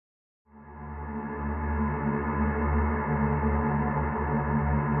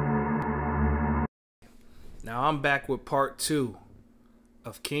Now I'm back with part 2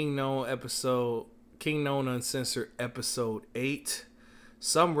 of Kingknown Uncensored episode 8.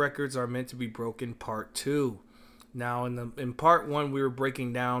 Some records are meant to be broken, part 2. Now in part 1 we were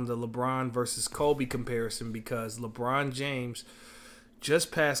breaking down the LeBron versus Kobe comparison because LeBron James just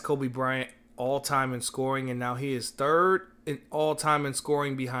passed Kobe Bryant all-time in scoring, and now he is third in all-time in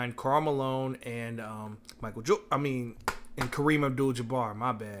scoring behind Karl Malone and Kareem Abdul-Jabbar.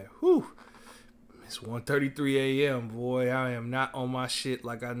 My bad. Whew. It's 1:33 a.m. Boy, I am not on my shit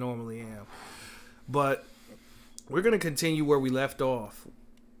like I normally am. But we're going to continue where we left off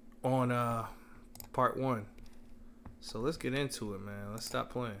on part 1. So let's get into it, man. Let's stop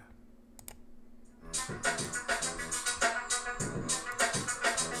playing.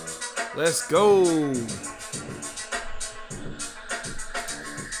 Let's go.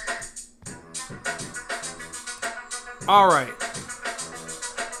 All right.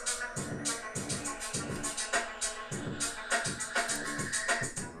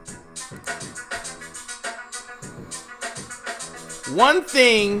 One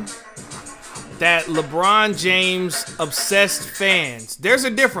thing that LeBron James obsessed fans, there's a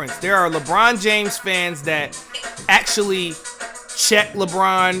difference. There are LeBron James fans that actually check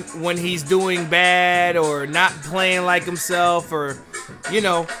LeBron when he's doing bad or not playing like himself, or, you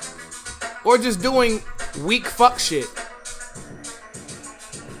know, or just doing weak fuck shit.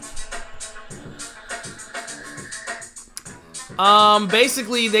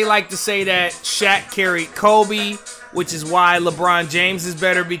 Basically, they like to say that Shaq carried Kobe, which is why LeBron James is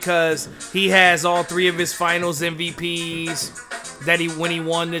better because he has all 3 of his finals MVPs that when he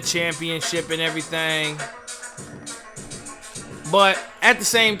won the championship and everything. But at the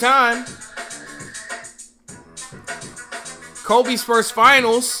same time, Kobe's first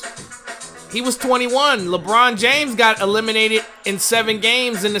finals, he was 21. LeBron James got eliminated in 7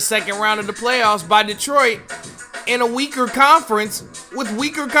 games in the second round of the playoffs by Detroit in a weaker conference with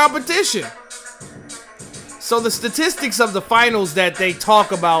weaker competition. So the statistics of the finals that they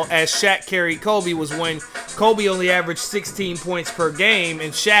talk about as Shaq carried Kobe was when Kobe only averaged 16 points per game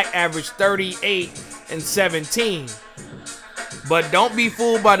and Shaq averaged 38 and 17. But don't be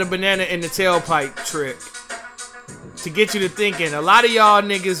fooled by the banana in the tailpipe trick to get you to thinking. A lot of y'all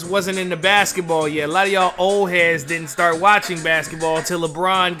niggas wasn't into basketball yet. A lot of y'all old heads didn't start watching basketball until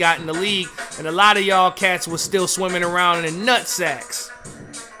LeBron got in the league, and a lot of y'all cats was still swimming around in nutsacks.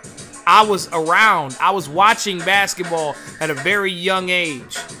 I was around. I was watching basketball at a very young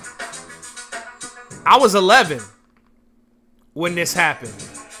age. I was 11 when this happened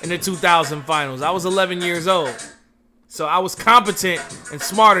in the 2000 finals. I was 11 years old. So I was competent and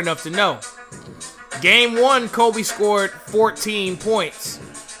smart enough to know. Game 1, Kobe scored 14 points.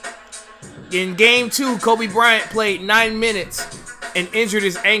 In Game 2, Kobe Bryant played 9 minutes and injured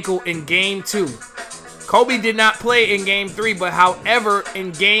his ankle in Game 2. Kobe did not play in Game 3, but however,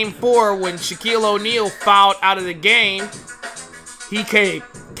 in Game 4, when Shaquille O'Neal fouled out of the game, he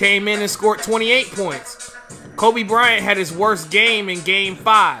came in and scored 28 points. Kobe Bryant had his worst game in Game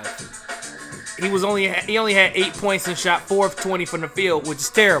 5. He only had 8 points and shot 4 of 20 from the field, which is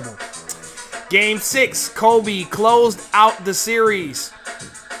terrible. Game 6, Kobe closed out the series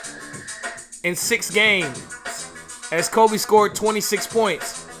in 6 games as Kobe scored 26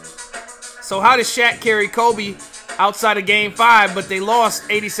 points. So how did Shaq carry Kobe outside of Game 5, but they lost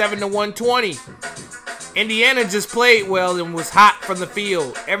 87-120? Indiana just played well and was hot from the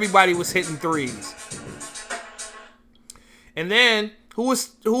field. Everybody was hitting threes. And then, who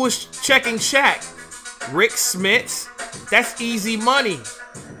was checking Shaq? Rick Smits. That's easy money.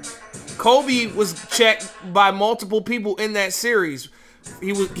 Kobe was checked by multiple people in that series.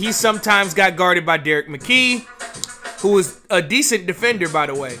 He sometimes got guarded by Derek McKee, who was a decent defender, by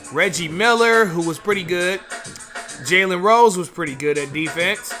the way. Reggie Miller, who was pretty good. Jalen Rose was pretty good at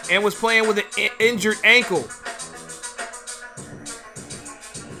defense and was playing with an injured ankle.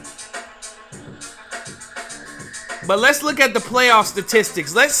 But let's look at the playoff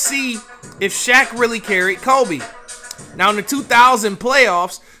statistics. Let's see if Shaq really carried Kobe. Now, in the 2000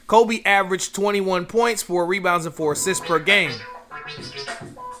 playoffs, Kobe averaged 21 points, 4 rebounds, and 4 assists per game.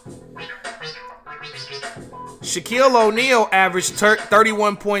 Shaquille O'Neal averaged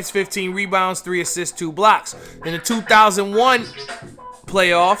 31 points, 15 rebounds, 3 assists, 2 blocks. In the 2001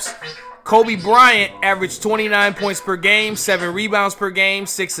 playoffs, Kobe Bryant averaged 29 points per game, 7 rebounds per game,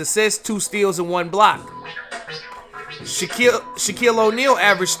 6 assists, 2 steals, and 1 block. Shaquille O'Neal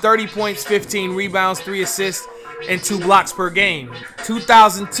averaged 30 points, 15 rebounds, 3 assists, and 2 blocks per game.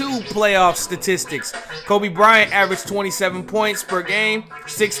 2002 playoff statistics. Kobe Bryant averaged 27 points per game,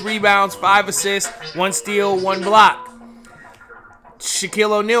 6 rebounds, 5 assists, 1 steal, 1 block.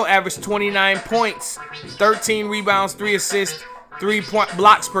 Shaquille O'Neal averaged 29 points, 13 rebounds, 3 assists, 3-point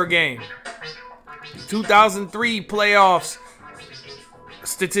blocks per game. 2003 playoffs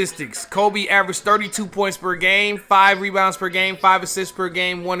statistics. Kobe averaged 32 points per game, 5 rebounds per game, 5 assists per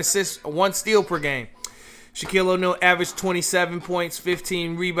game, 1 steal per game. Shaquille O'Neal averaged 27 points,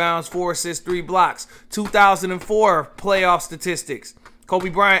 15 rebounds, 4 assists, 3 blocks. 2004 playoff statistics. Kobe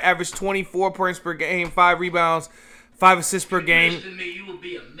Bryant averaged 24 points per game, 5 rebounds, 5 assists per game.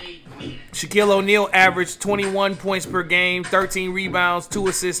 Shaquille O'Neal averaged 21 points per game, 13 rebounds, 2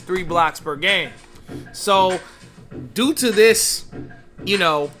 assists, 3 blocks per game. So, due to this,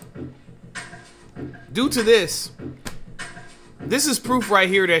 this is proof right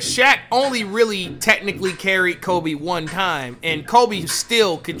here that Shaq only really technically carried Kobe one time, and Kobe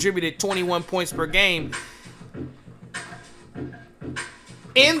still contributed 21 points per game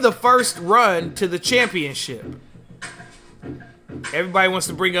in the first run to the championship. Everybody wants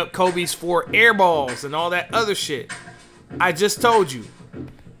to bring up Kobe's 4 air balls and all that other shit. I just told you.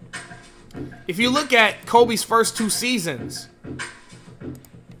 If you look at Kobe's first 2 seasons,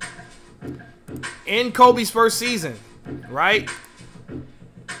 in Kobe's first season, right?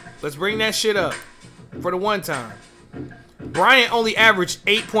 Let's bring that shit up for the one time. Bryant only averaged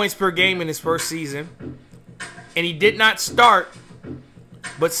 8 points per game in his first season, and he did not start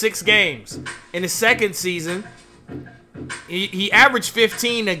but 6 games. In his second season, he averaged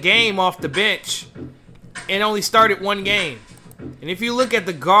 15 a game off the bench and only started 1 game. And if you look at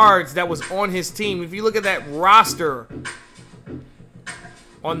the guards that was on his team, if you look at that roster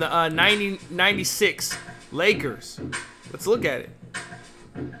on the 96 Lakers, let's look at it.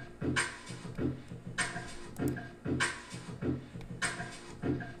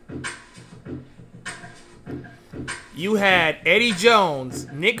 You had Eddie Jones,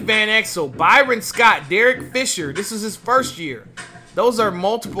 Nick Van Exel, Byron Scott, Derek Fisher. This is his first year. Those are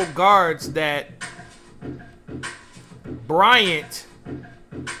multiple guards that Bryant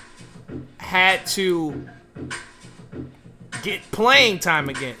had to get playing time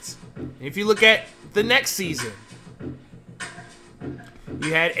against. If you look at the next season,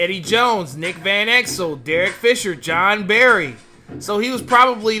 you had Eddie Jones, Nick Van Exel, Derek Fisher, John Barry. So he was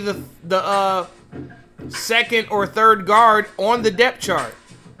probably the second or third guard on the depth chart.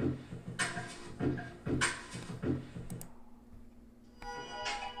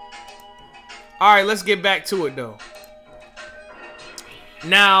 All right, let's get back to it though.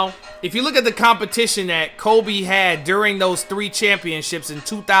 Now, if you look at the competition that Kobe had during those 3 championships in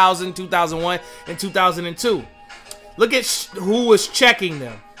 2000, 2001, and 2002, look at who was checking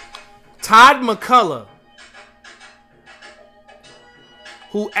them. Todd McCullough,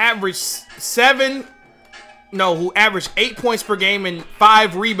 who averaged 8 points per game and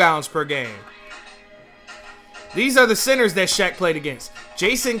 5 rebounds per game. These are the centers that Shaq played against.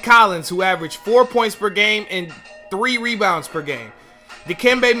 Jason Collins, who averaged 4 points per game and 3 rebounds per game.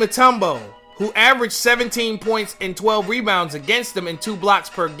 Dikembe Mutombo, who averaged 17 points and 12 rebounds against them and 2 blocks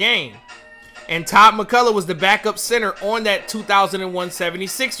per game. And Todd McCullough was the backup center on that 2001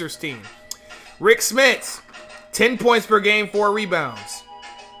 76ers team. Rick Smits, 10 points per game, 4 rebounds.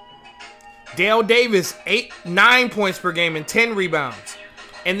 Dale Davis, 9 points per game and 10 rebounds.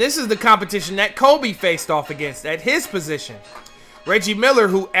 And this is the competition that Kobe faced off against at his position. Reggie Miller,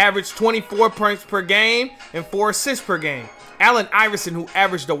 who averaged 24 points per game and 4 assists per game. Allen Iverson, who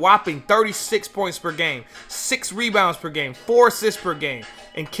averaged a whopping 36 points per game, 6 rebounds per game, 4 assists per game.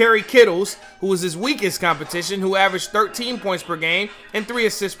 And Kerry Kittles, who was his weakest competition, who averaged 13 points per game and 3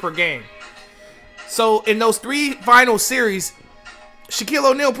 assists per game. So in those 3 final series, Shaquille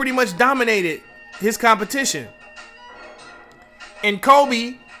O'Neal pretty much dominated his competition. And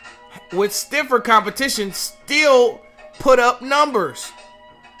Kobe, with stiffer competition, still put up numbers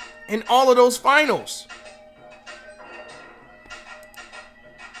in all of those finals.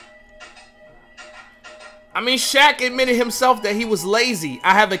 I mean, Shaq admitted himself that he was lazy.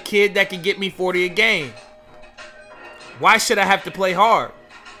 I have a kid that can get me 40 a game. Why should I have to play hard?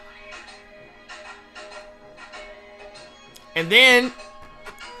 And then,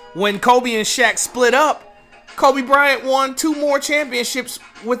 when Kobe and Shaq split up, Kobe Bryant won 2 more championships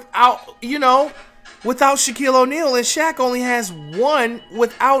without Shaquille O'Neal, and Shaq only has 1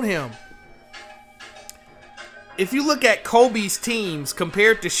 without him. If you look at Kobe's teams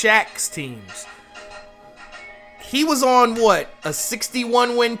compared to Shaq's teams, he was on what? A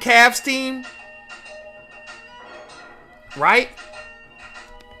 61-win Cavs team? Right?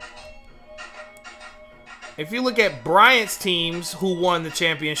 If you look at Bryant's teams who won the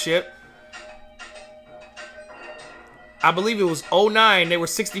championship, I believe it was 09. They were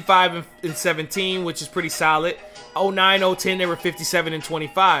 65 and 17, which is pretty solid. 09, 010, they were 57 and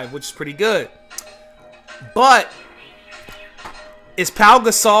 25, which is pretty good. But is Pau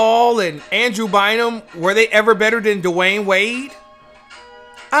Gasol and Andrew Bynum, were they ever better than Dwayne Wade?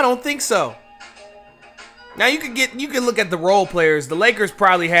 I don't think so. Now you can look at the role players. The Lakers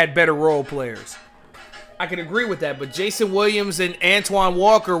probably had better role players. I can agree with that, but Jason Williams and Antoine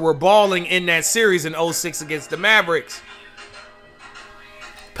Walker were balling in that series in 06 against the Mavericks.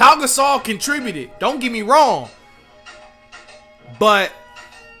 Pau Gasol contributed, don't get me wrong. But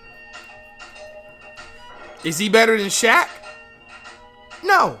is he better than Shaq?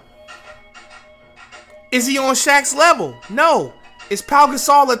 No. Is he on Shaq's level? No. Is Pau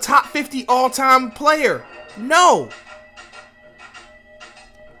Gasol a top 50 all-time player? No.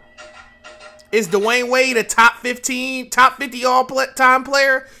 Is Dwayne Wade a top 50 all-time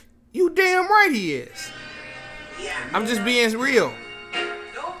player? You damn right he is. I'm just being real.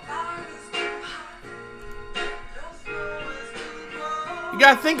 You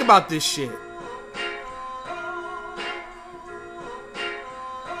gotta think about this shit.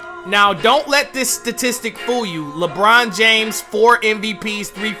 Now, don't let this statistic fool you. LeBron James, 4 MVPs,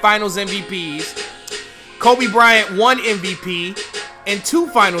 3 Finals MVPs. Kobe Bryant, 1 MVP and 2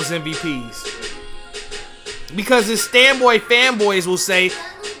 Finals MVPs. Because his fanboys will say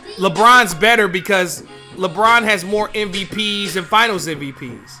LeBron's better because LeBron has more MVPs and Finals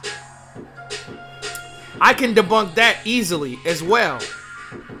MVPs. I can debunk that easily as well.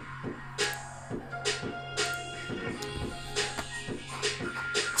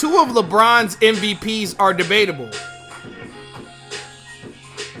 Two of LeBron's MVPs are debatable.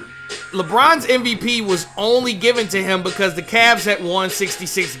 LeBron's MVP was only given to him because the Cavs had won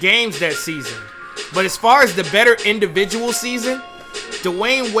 66 games that season. But as far as the better individual season,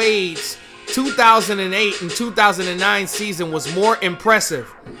 Dwayne Wade's 2008 and 2009 season was more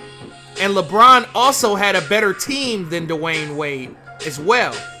impressive. And LeBron also had a better team than Dwayne Wade as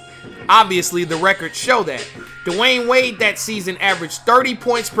well. Obviously, the records show that. Dwayne Wade that season averaged 30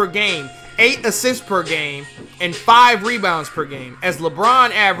 points per game, 8 assists per game, and 5 rebounds per game, as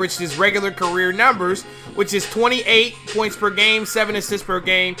LeBron averaged his regular career numbers, which is 28 points per game, 7 assists per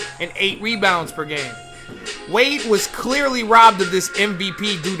game, and 8 rebounds per game. Wade was clearly robbed of this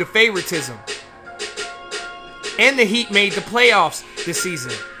MVP due to favoritism. And the Heat made the playoffs this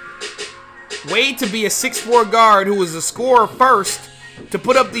season. Wade, to be a 6'4" guard who was a scorer first, to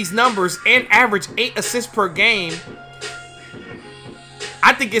put up these numbers and average 8 assists per game,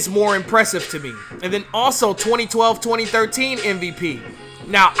 I think it's more impressive to me. And then also 2012-2013 MVP.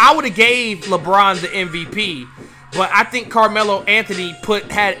 Now, I would have gave LeBron the MVP, but I think Carmelo Anthony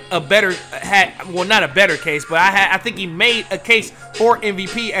had not a better case, but I think he made a case for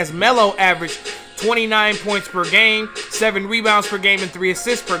MVP as Melo averaged 29 points per game, 7 rebounds per game, and 3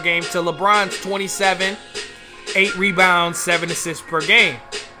 assists per game to LeBron's 27, 8 rebounds, 7 assists per game.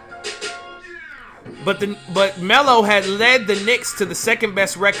 But Melo had led the Knicks to the second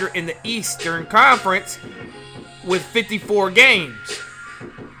best record in the Eastern Conference with 54 games.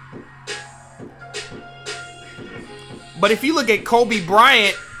 But if you look at Kobe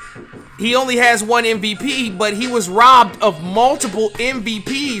Bryant, he only has 1 MVP, but he was robbed of multiple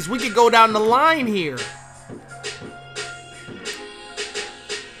MVPs. We could go down the line here.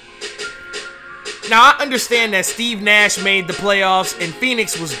 Now, I understand that Steve Nash made the playoffs and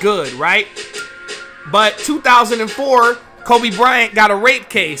Phoenix was good, right? But 2004, Kobe Bryant got a rape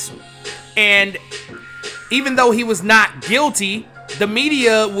case. And even though he was not guilty, the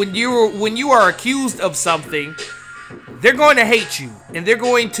media, when you are accused of something, they're going to hate you. And they're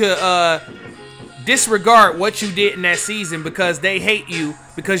going to disregard what you did in that season because they hate you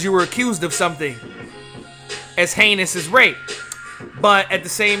because you were accused of something as heinous as rape. But at the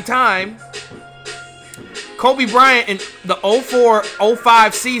same time, Kobe Bryant in the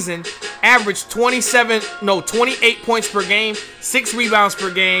 04-05 season averaged 28 points per game, 6 rebounds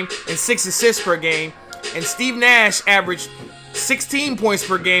per game, and 6 assists per game. And Steve Nash averaged 16 points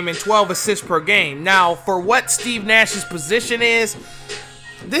per game and 12 assists per game. Now, for what Steve Nash's position is,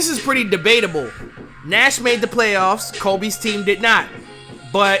 this is pretty debatable. Nash made the playoffs, Kobe's team did not.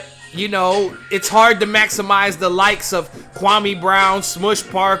 But, you know, it's hard to maximize the likes of Kwame Brown, Smush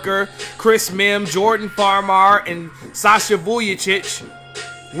Parker, Chris Mim, Jordan Farmar, and Sasha Vujacic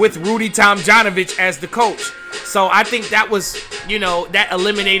with Rudy Tomjanovich as the coach. So I think that was, you know, that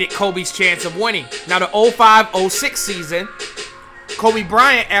eliminated Kobe's chance of winning. Now the 05-06 season, Kobe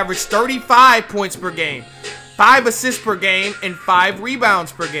Bryant averaged 35 points per game, 5 assists per game, and 5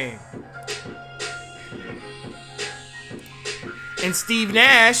 rebounds per game. And Steve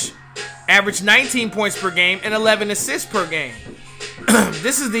Nash averaged 19 points per game and 11 assists per game.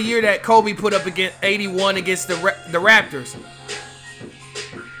 This is the year that Kobe put up against 81 against the Raptors.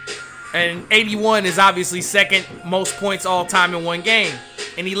 And 81 is obviously second most points all time in one game.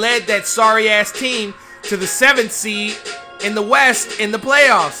 And he led that sorry-ass team to the 7th seed in the West in the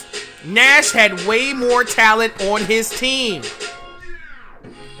playoffs. Nash had way more talent on his team.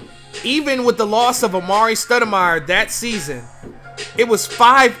 Even with the loss of Amari Stoudemire that season, it was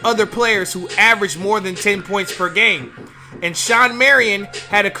 5 other players who averaged more than 10 points per game. And Sean Marion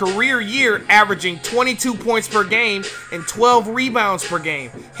had a career year averaging 22 points per game and 12 rebounds per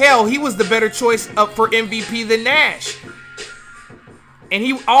game. Hell, he was the better choice up for MVP than Nash.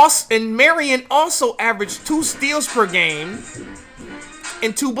 And Marion also averaged 2 steals per game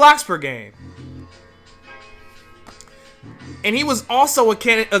and 2 blocks per game. And he was also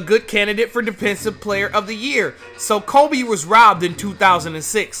a good candidate for Defensive Player of the Year. So Kobe was robbed in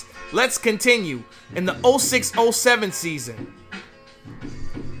 2006. Let's continue. In the 06-07 season,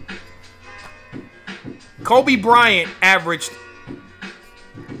 Kobe Bryant averaged,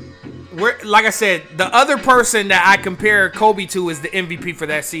 like I said, the other person that I compare Kobe to is the MVP for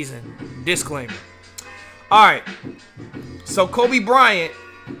that season. Disclaimer. All right. So Kobe Bryant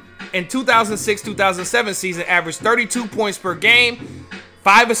in 2006-2007 season averaged 32 points per game,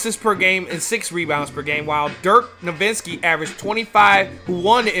 5 assists per game, and 6 rebounds per game, while Dirk Nowitzki averaged 25, who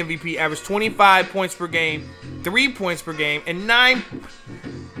won the MVP, averaged 25 points per game, 3 points per game, and 9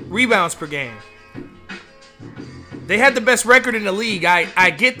 rebounds per game. They had the best record in the league,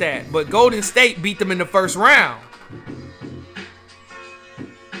 I get that, but Golden State beat them in the first round.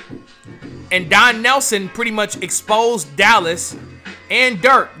 And Don Nelson pretty much exposed Dallas and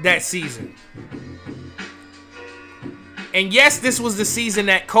Dirk that season. And yes, this was the season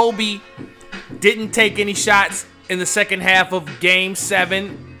that Kobe didn't take any shots in the second half of Game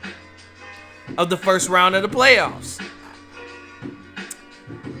 7 of the first round of the playoffs.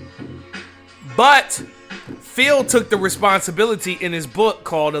 But Phil took the responsibility in his book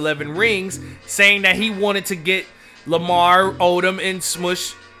called 11 Rings, saying that he wanted to get Lamar Odom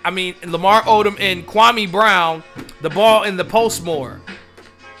and Kwame Brown the ball in the post more.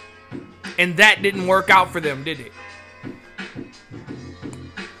 And that didn't work out for them, did it?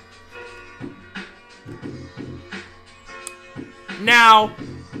 Now,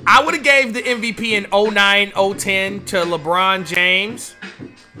 I would have gave the MVP in 09-010 to LeBron James.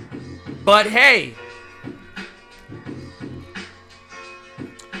 But hey,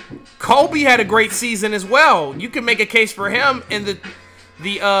 Kobe had a great season as well. You can make a case for him in the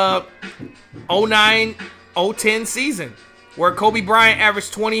 09-010 season, where Kobe Bryant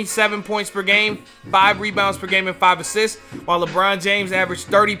averaged 27 points per game, 5 rebounds per game, and 5 assists, while LeBron James averaged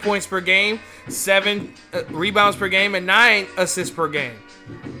 30 points per game, 7 rebounds per game, and 9 assists per game.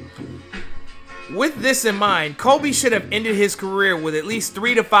 With this in mind, Kobe should have ended his career with at least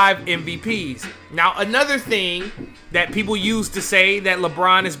 3 to 5 MVPs. Now, another thing that people use to say that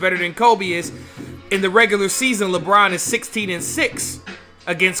LeBron is better than Kobe is, in the regular season, LeBron is 16-6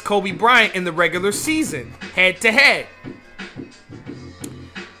 against Kobe Bryant in the regular season, head-to-head.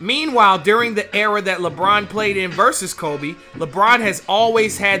 Meanwhile, during the era that LeBron played in versus Kobe, LeBron has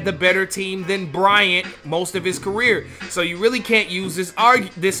always had the better team than Bryant most of his career. So you really can't use this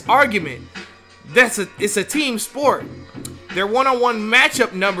argument. It's a team sport. Their one-on-one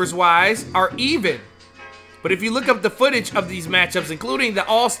matchup numbers-wise are even. But if you look up the footage of these matchups, including the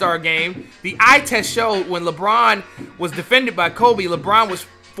All-Star game, the eye test showed when LeBron was defended by Kobe, LeBron was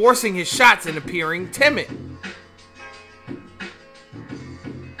forcing his shots and appearing timid.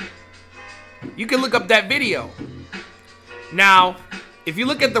 You can look up that video. Now, if you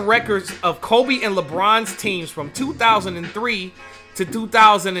look at the records of Kobe and LeBron's teams from 2003 to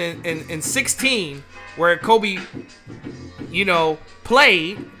 2016, where Kobe,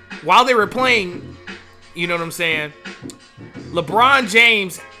 played, while they were playing, you know what I'm saying, LeBron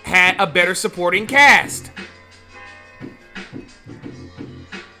James had a better supporting cast.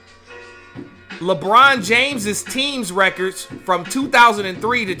 LeBron James's team's records from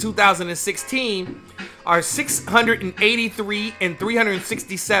 2003 to 2016 are 683 and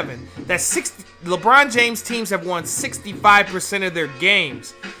 367. LeBron James teams have won 65% of their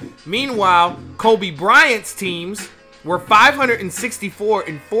games. Meanwhile, Kobe Bryant's teams were 564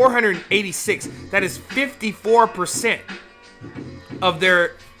 and 486. That is 54% of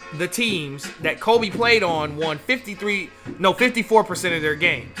the teams that Kobe played on won 54% of their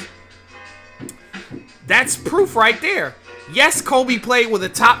games. That's proof right there. Yes, Kobe played with a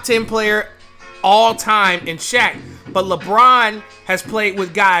top 10 player all time in Shaq, But LeBron has played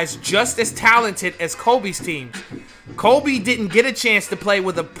with guys just as talented as Kobe's teams. Kobe didn't get a chance to play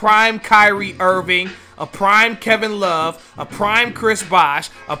with a prime Kyrie Irving, a prime Kevin Love, a prime Chris Bosh,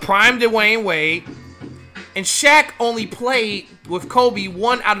 a prime Dwayne Wade. And Shaq only played with Kobe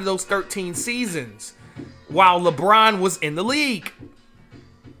 1 out of those 13 seasons, while LeBron was in the league.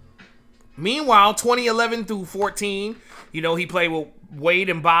 Meanwhile, 2011 through 14, you know, he played with Wade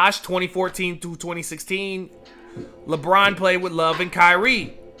and Bosh. 2014 through 2016, LeBron played with Love and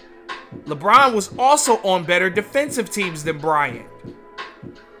Kyrie. LeBron was also on better defensive teams than Bryant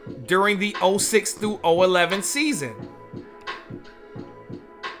during the 06 through 011 season.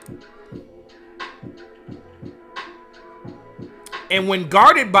 And when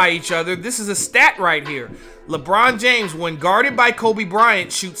guarded by each other, this is a stat right here. LeBron James, when guarded by Kobe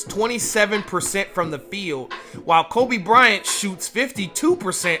Bryant, shoots 27% from the field, while Kobe Bryant shoots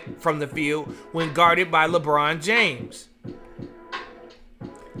 52% from the field when guarded by LeBron James.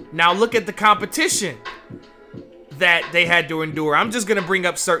 Now look at the competition that they had to endure. I'm just going to bring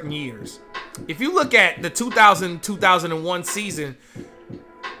up certain years. If you look at the 2000-2001 season,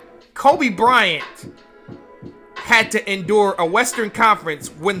 Kobe Bryant had to endure a Western Conference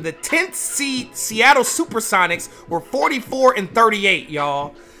when the 10th seed Seattle Supersonics were 44-38,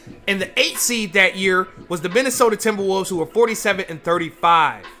 y'all. And the 8th seed that year was the Minnesota Timberwolves, who were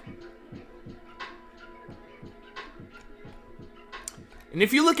 47-35. And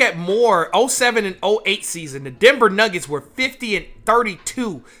if you look at more, 07 and 08 season, the Denver Nuggets were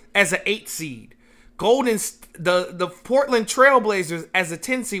 50-32 as an 8th seed. The Portland Trailblazers as a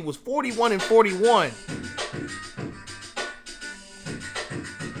 10 seed was 41-41.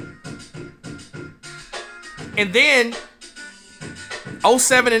 And then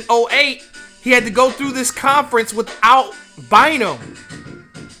 07 and 08, he had to go through this conference without Bynum.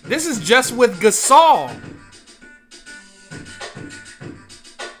 This is just with Gasol.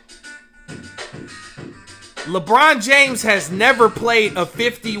 LeBron James has never played a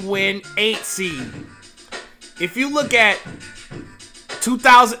 50-win 8 seed. If you look at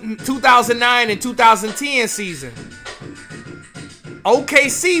 2009 and 2010 season,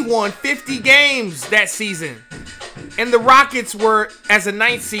 OKC won 50 games that season. And the Rockets were, as a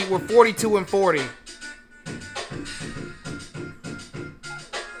 9th seed, were 42-40.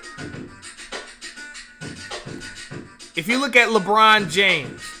 If you look at LeBron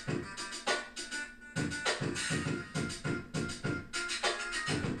James,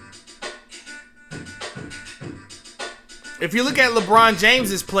 if you look at LeBron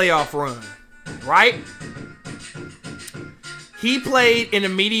James's playoff run, right? He played in a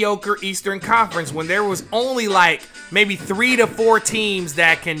mediocre Eastern Conference when there was only like maybe 3 to 4 teams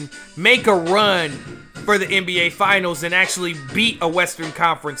that can make a run for the NBA Finals and actually beat a Western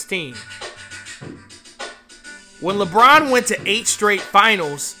Conference team. When LeBron went to 8 straight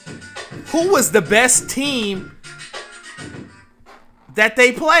finals, who was the best team that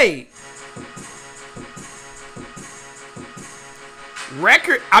they played?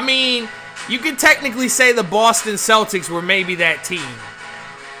 I mean, you could technically say the Boston Celtics were maybe that team.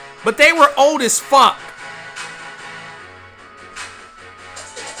 But they were old as fuck.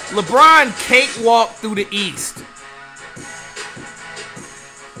 LeBron cakewalked through the East.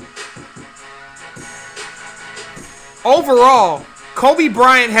 Overall, Kobe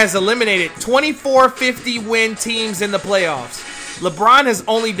Bryant has eliminated 24 50-win teams in the playoffs. LeBron has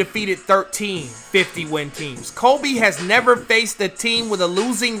only defeated 13 50-win teams. Kobe has never faced a team with a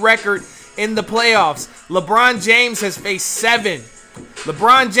losing record in the playoffs. LeBron James has faced 7.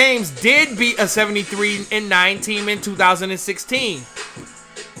 LeBron James did beat a 73-9 team in 2016.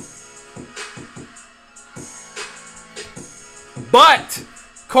 But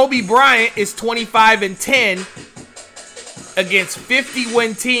Kobe Bryant is 25-10 against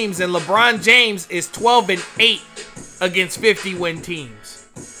 50-win teams, and LeBron James is 12-8 against 50-win teams.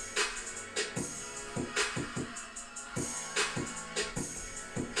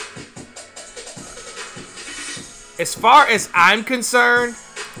 As far as I'm concerned,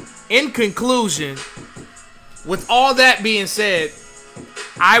 in conclusion, with all that being said,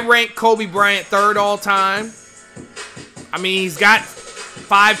 I rank Kobe Bryant 3rd all time. I mean, he's got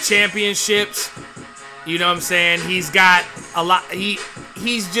 5 championships. You know what I'm saying? He's got a lot.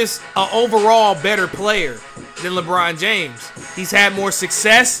 He's just an overall better player than LeBron James. He's had more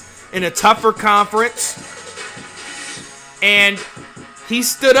success in a tougher conference. And he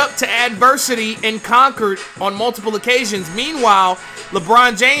stood up to adversity and conquered on multiple occasions. Meanwhile,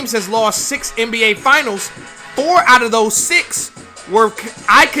 LeBron James has lost 6 NBA Finals. 4 out of those 6 were,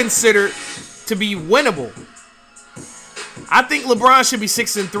 I consider, to be winnable. I think LeBron should be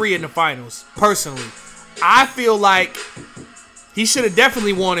 6-3 in the finals, personally. I feel like he should have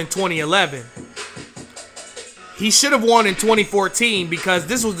definitely won in 2011. He should have won in 2014 because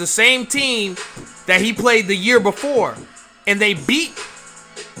this was the same team that he played the year before. And they beat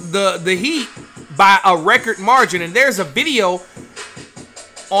the Heat by a record margin. And there's a video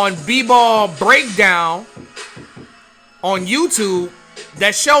on B-Ball Breakdown on YouTube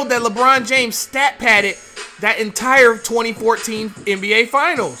that showed that LeBron James stat padded that entire 2014 NBA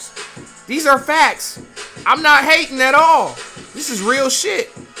Finals. These are facts. I'm not hating at all. This is real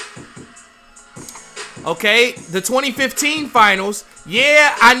shit. Okay, the 2015 Finals.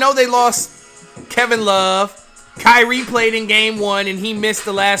 Yeah, I know they lost Kevin Love. Kyrie played in game 1 and he missed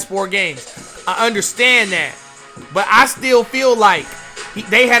the last 4 games. I understand that. But I still feel like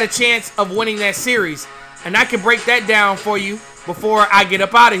they had a chance of winning that series. And I can break that down for you before I get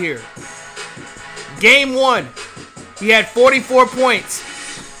up out of here. Game 1, he had 44 points.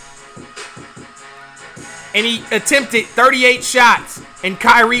 And he attempted 38 shots. And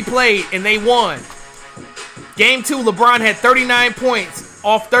Kyrie played and they won. Game 2, LeBron had 39 points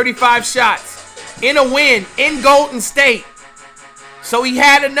off 35 shots. In a win in Golden State. So he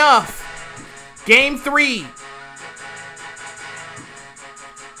had enough. Game 3.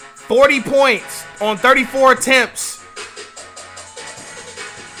 40 points on 34 attempts.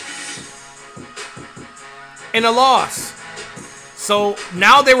 And a loss. So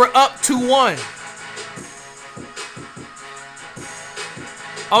now they were up 2-1.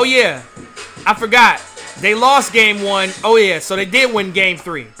 Oh yeah, I forgot. They lost game 1. Oh yeah, so they did win game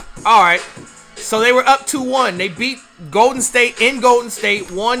 3. Alright. So they were up 2-1. They beat Golden State in Golden State.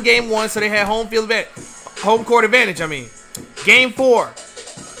 Won game 1, so they had home court advantage, I mean. Game 4.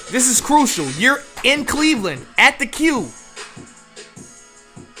 This is crucial. You're in Cleveland at the Q.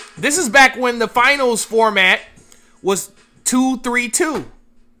 This is back when the finals format was 2-3-2.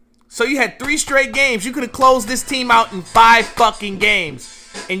 So you had 3 straight games. You could have closed this team out in 5 fucking games.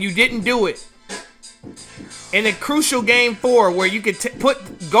 And you didn't do it. In a crucial game 4 where you could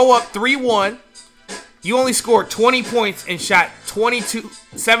go up 3-1. You only scored 20 points and shot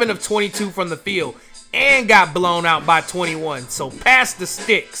 7 of 22 from the field. And got blown out by 21. So pass the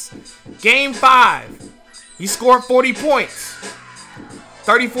sticks. Game 5. You scored 40 points.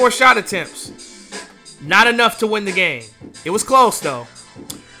 34 shot attempts. Not enough to win the game. It was close though.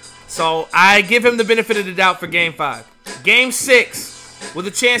 So I give him the benefit of the doubt for game 5. Game 6. With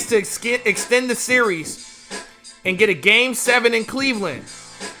a chance to extend the series. And get a game 7 in Cleveland.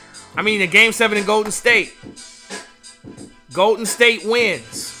 I mean a game 7 in Golden State. Golden State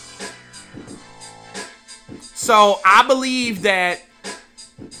wins. So I believe that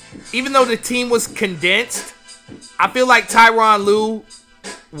even though the team was condensed, I feel like Tyronn Lue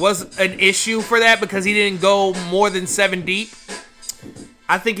was an issue for that because he didn't go more than 7 deep.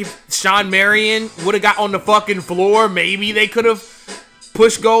 I think if Sean Marion would have got on the fucking floor, maybe they could have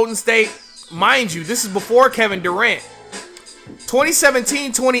pushed Golden State. Mind you, this is before Kevin Durant.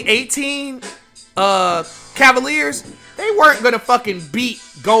 2017-2018 Cavaliers, they weren't going to fucking beat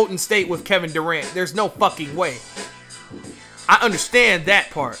Golden State with Kevin Durant. There's no fucking way. I understand that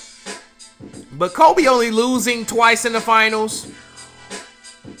part. But Kobe only losing twice in the finals.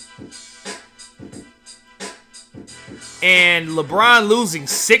 And LeBron losing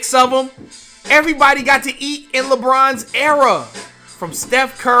 6 of them. Everybody got to eat in LeBron's era. From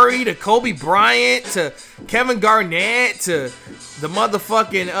Steph Curry to Kobe Bryant to Kevin Garnett to the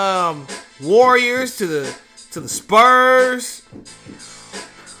motherfucking Warriors to the Spurs.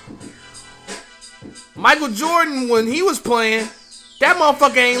 Michael Jordan, when he was playing, that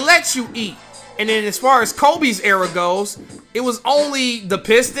motherfucker ain't let you eat. And then as far as Kobe's era goes, it was only the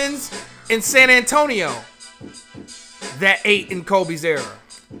Pistons and San Antonio that ate in Kobe's era.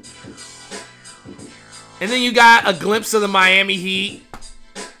 And then you got a glimpse of the Miami Heat.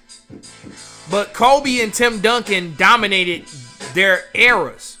 But Kobe and Tim Duncan dominated their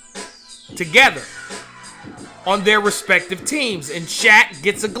eras together on their respective teams. And Shaq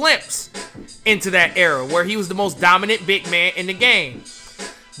gets a glimpse into that era where he was the most dominant big man in the game.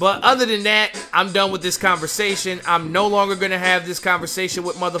 But other than that, I'm done with this conversation. I'm no longer going to have this conversation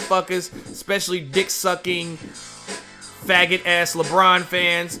with motherfuckers, especially dick-sucking, faggot-ass LeBron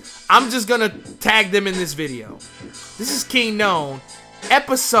fans. I'm just going to tag them in this video. This is Kingknown,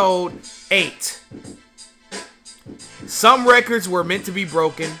 episode 8. Some records were meant to be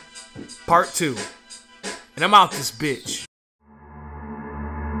broken, part 2. And I'm out this bitch.